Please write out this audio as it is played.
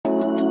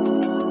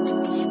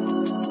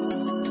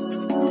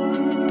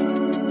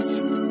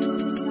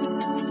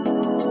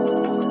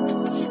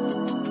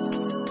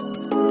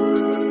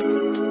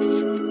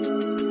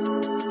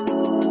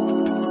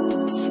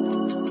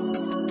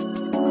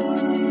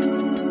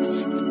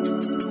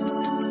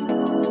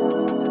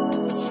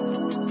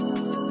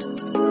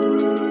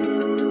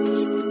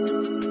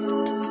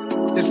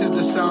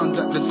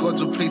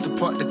gods will play to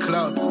part the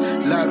clouds.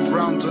 Live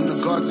rounds on the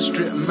Gaza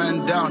Strip, a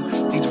man down.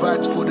 These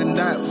vibes for the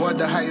night, while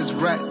the high is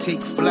right.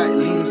 Take flight,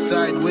 lean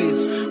sideways,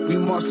 we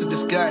master the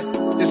sky.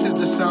 This is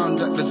the sound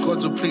that the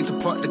gods will play to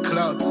part the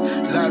clouds.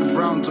 Live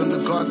rounds on the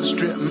Gaza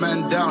Strip, a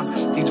man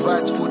down. These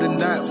vibes for the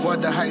night, while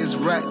the high is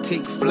right.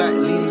 Take flight,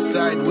 lean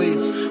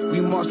sideways,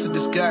 we master the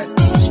sky.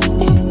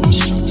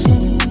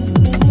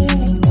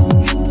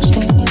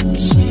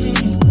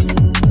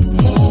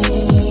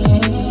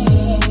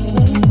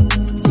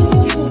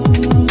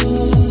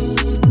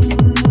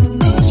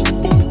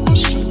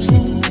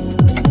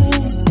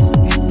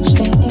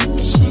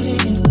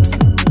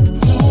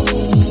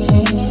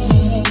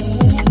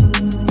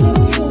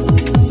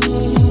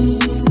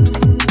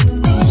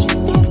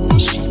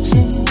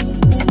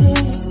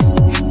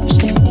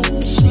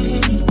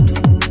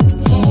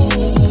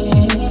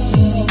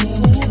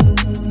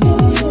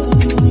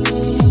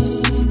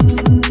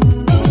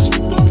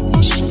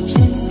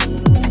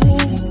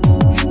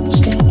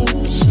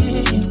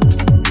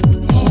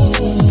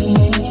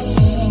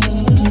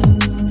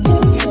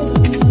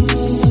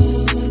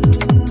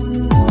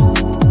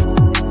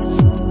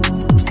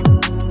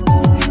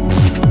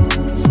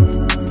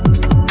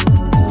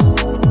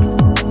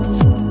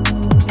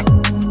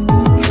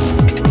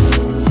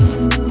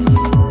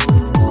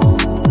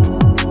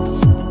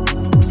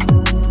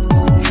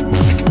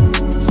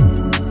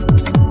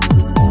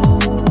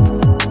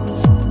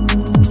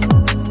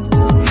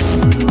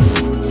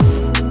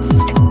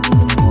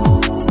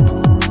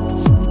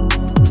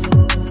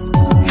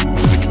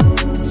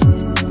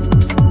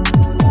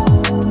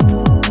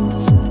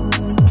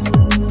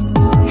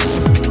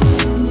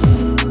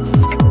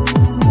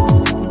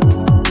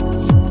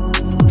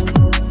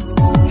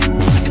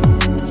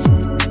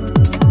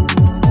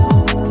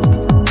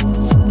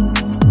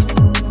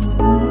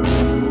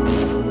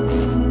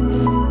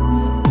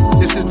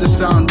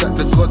 Sound that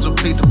the gods will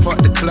play to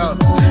part the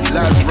clouds.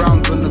 Live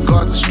round on the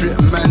Gaza Strip,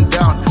 a man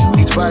down.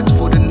 These vibes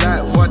for the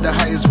night, while the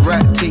high is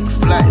right. Take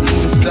flight,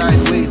 lean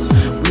sideways,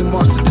 we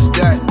master the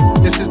sky.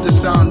 This is the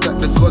sound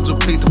that the gods will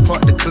play to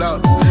part the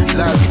clouds.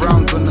 Live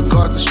round on the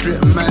Gaza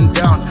Strip, a man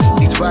down.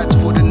 These vibes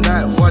for the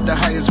night, while the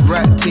high is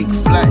right. Take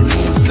flight,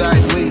 lean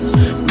sideways,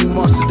 we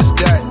master the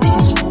sky.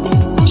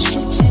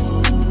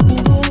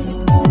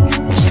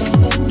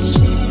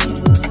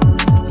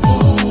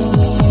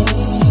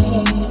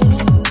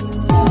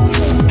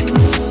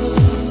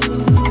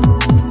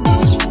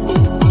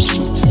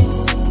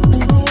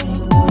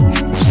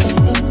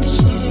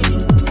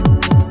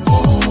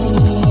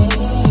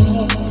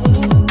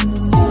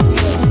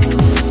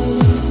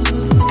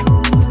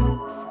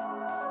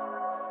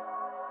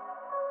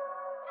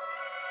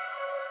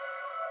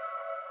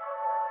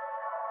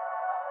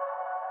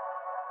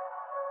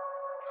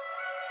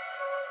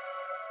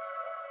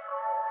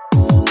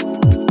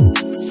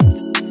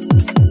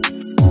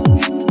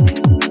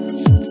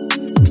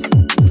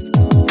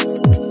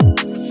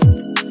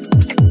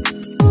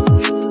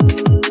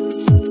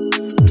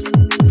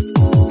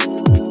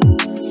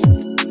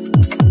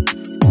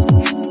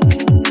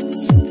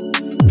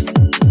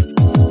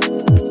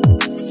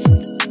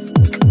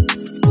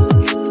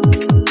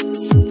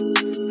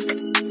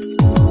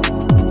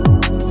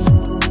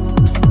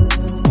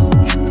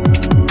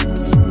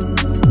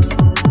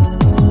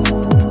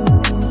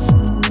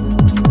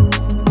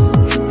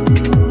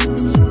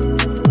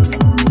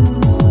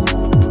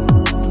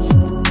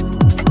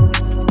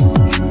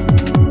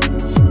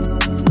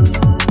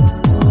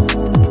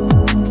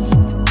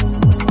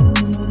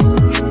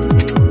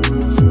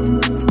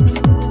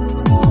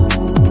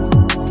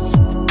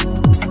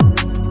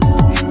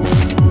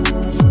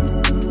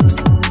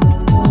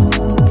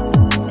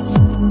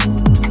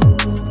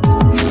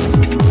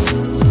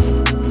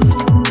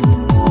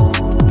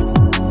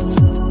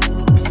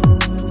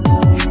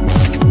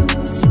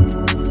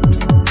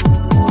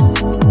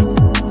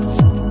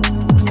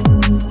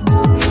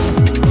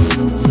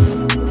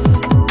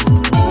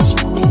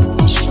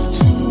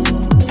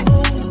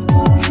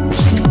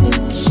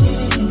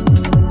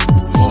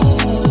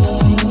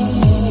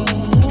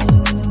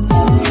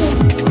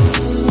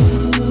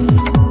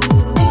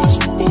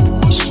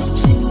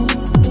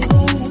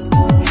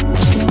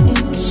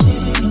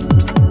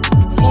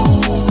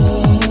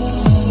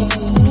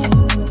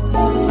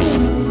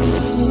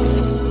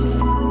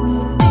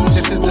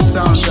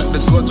 Sound that the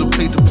gods will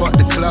play to part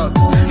the clouds.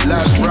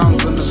 Live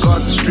rounds on the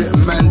Gaza Strip, a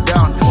man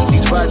down.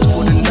 These vibes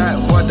for the night,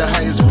 while the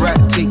high is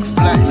right. Take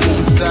flight,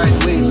 lean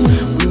sideways,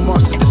 we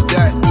master the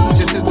sky.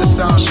 This is the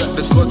sound that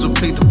the gods will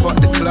play to part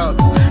the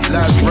clouds.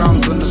 Live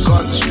rounds on the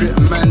Gaza Strip,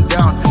 a man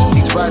down.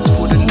 These vibes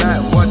for the